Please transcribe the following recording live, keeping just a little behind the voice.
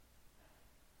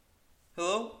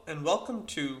Hello, and welcome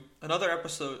to another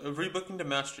episode of Rebooking to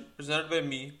Mastery, presented by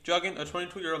me, Juggin, a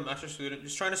 22-year-old master student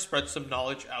just trying to spread some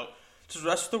knowledge out to the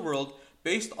rest of the world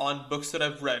based on books that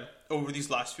I've read over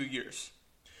these last few years.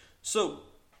 So,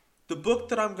 the book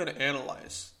that I'm going to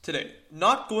analyze today,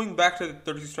 not going back to the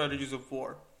 30 Strategies of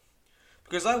War,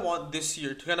 because I want this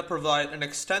year to kind of provide an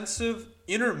extensive,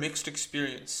 intermixed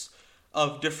experience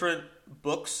of different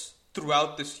books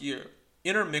throughout this year,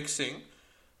 intermixing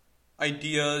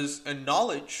ideas and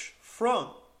knowledge from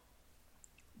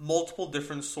multiple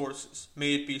different sources.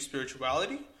 May it be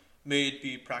spirituality, may it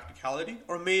be practicality,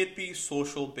 or may it be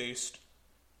social-based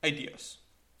ideas.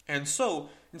 And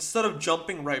so, instead of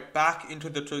jumping right back into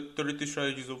the 33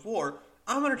 Strategies of War,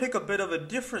 I'm going to take a bit of a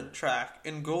different track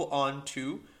and go on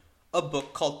to a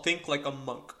book called Think Like a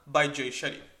Monk by Jay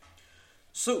Shetty.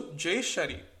 So, Jay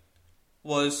Shetty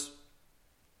was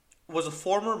a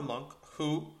former monk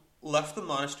who left the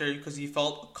monastery because he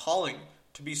felt a calling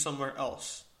to be somewhere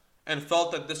else and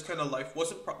felt that this kind of life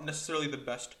wasn't necessarily the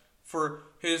best for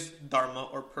his dharma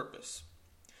or purpose.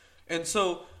 And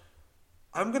so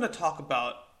I'm going to talk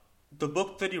about the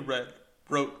book that he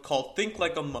wrote called Think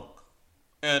Like a Monk,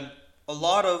 and a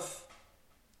lot of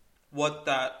what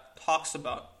that talks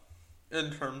about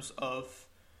in terms of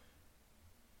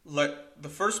the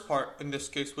first part in this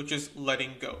case, which is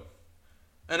letting go.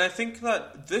 And I think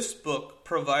that this book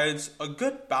provides a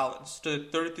good balance to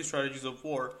 33 Strategies of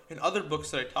War and other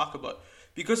books that I talk about,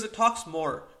 because it talks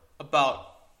more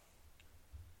about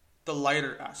the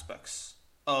lighter aspects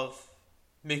of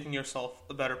making yourself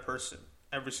a better person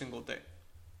every single day.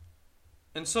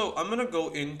 And so I'm going to go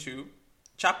into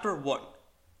chapter 1,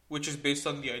 which is based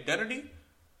on the identity,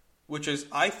 which is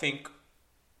I think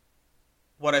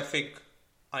what I think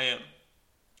I am.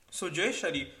 So Jay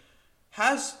Shetty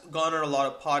has gone on a lot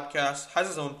of podcasts, has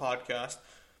his own podcast,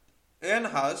 and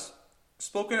has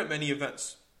spoken at many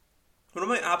events. One of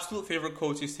my absolute favorite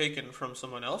quotes he's taken from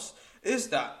someone else is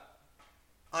that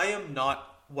I am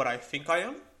not what I think I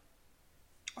am.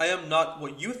 I am not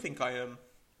what you think I am,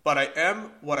 but I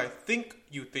am what I think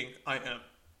you think I am.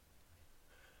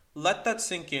 Let that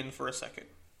sink in for a second.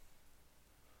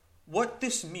 What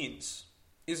this means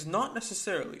is not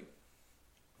necessarily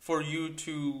for you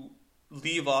to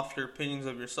leave off your opinions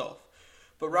of yourself,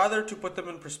 but rather to put them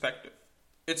in perspective.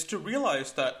 It's to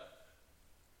realize that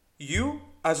you,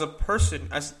 as a person,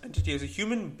 as an entity, as a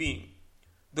human being,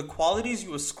 the qualities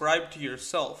you ascribe to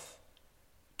yourself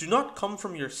do not come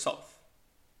from yourself.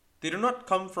 They do not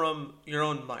come from your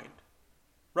own mind.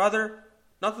 Rather,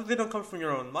 not that they don't come from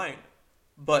your own mind,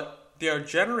 but they are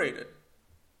generated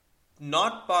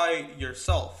not by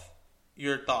yourself,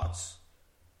 your thoughts,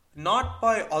 not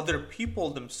by other people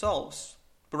themselves,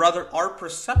 but rather our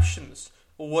perceptions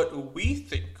of what we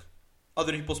think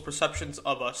other people's perceptions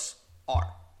of us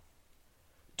are.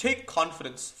 Take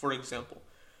confidence, for example.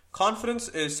 Confidence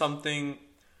is something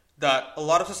that a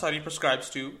lot of society prescribes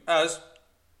to as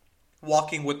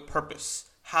walking with purpose,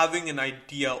 having an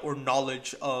idea or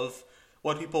knowledge of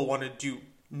what people want to do,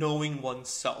 knowing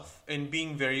oneself, and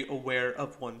being very aware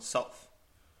of oneself.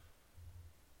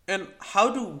 And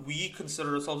how do we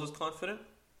consider ourselves as confident?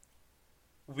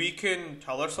 We can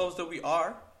tell ourselves that we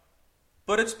are,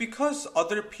 but it's because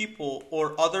other people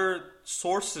or other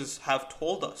sources have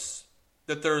told us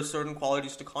that there are certain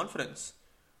qualities to confidence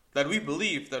that we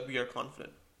believe that we are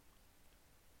confident.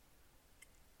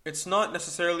 It's not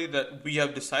necessarily that we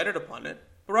have decided upon it,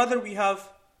 but rather we have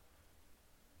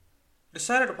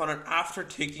decided upon it after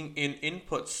taking in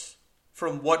inputs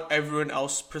from what everyone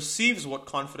else perceives what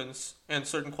confidence and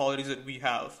certain qualities that we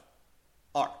have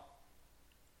are.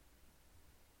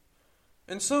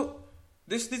 And so,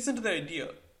 this leads into the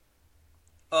idea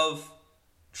of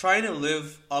trying to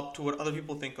live up to what other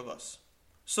people think of us.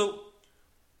 So,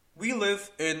 we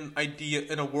live in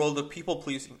a world of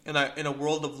people-pleasing, in a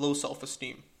world of low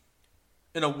self-esteem,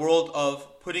 in a world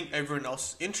of putting everyone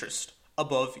else's interest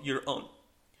above your own.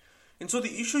 And so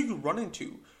the issue you run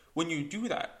into when you do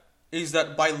that is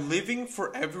that by living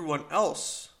for everyone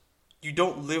else, you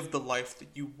don't live the life that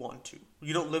you want to.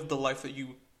 You don't live the life that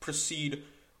you proceed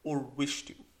or wish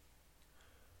to.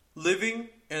 Living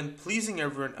and pleasing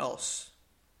everyone else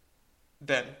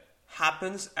then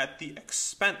happens at the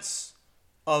expense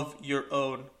of your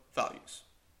own values.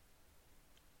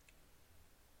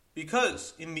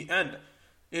 Because in the end,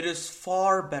 it is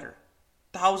far better,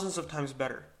 thousands of times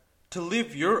better, to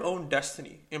live your own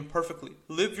destiny imperfectly,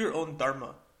 live your own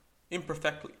dharma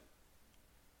imperfectly,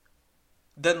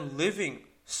 than living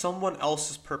someone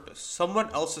else's purpose, someone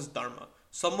else's dharma,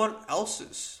 someone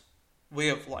else's way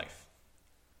of life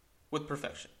with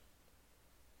perfection.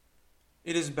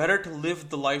 It is better to live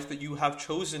the life that you have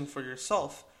chosen for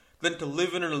yourself than to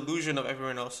live in an illusion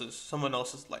of someone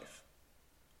else's life.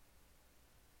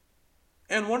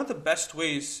 And one of the best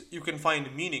ways you can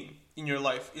find meaning in your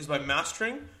life is by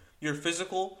mastering your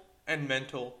physical and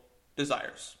mental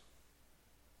desires.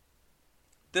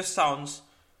 This sounds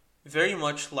very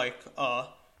much like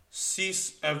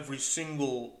cease every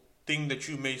single thing that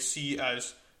you may see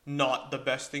as not the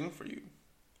best thing for you.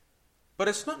 But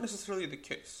it's not necessarily the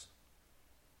case.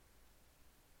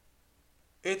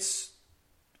 It's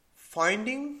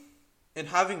finding and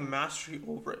having mastery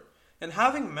over it. And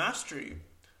having mastery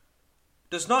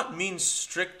does not mean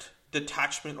strict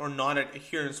detachment or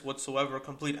non-adherence whatsoever,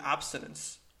 complete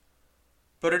abstinence.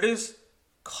 But it is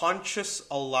conscious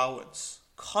allowance,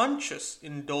 conscious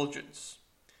indulgence,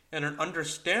 and an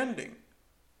understanding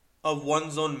of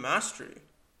one's own mastery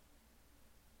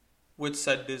with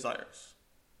said desires.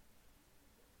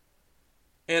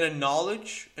 And a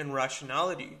knowledge and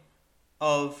rationality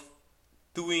of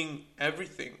doing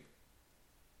everything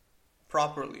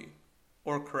properly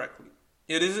or correctly.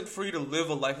 It isn't for you to live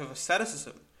a life of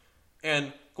asceticism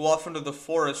and go off into the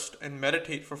forest and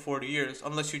meditate for 40 years,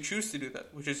 unless you choose to do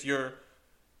that, which is your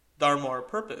dharma or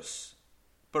purpose,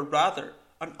 but rather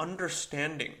an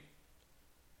understanding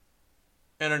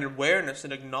and an awareness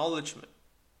and acknowledgement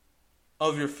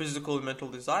of your physical and mental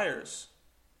desires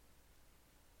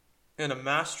and a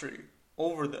mastery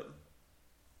over them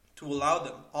to allow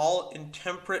them, all in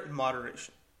temperate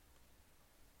moderation.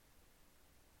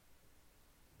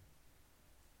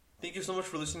 Thank you so much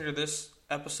for listening to this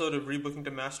episode of Rebooking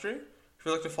to Mastery. If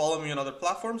you'd like to follow me on other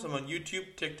platforms, I'm on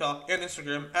YouTube, TikTok, and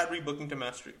Instagram at Rebooking to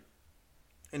Mastery.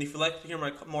 And if you'd like to hear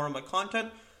more of my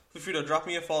content, feel free to drop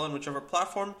me a follow on whichever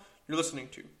platform you're listening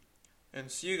to. And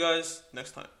see you guys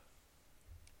next time.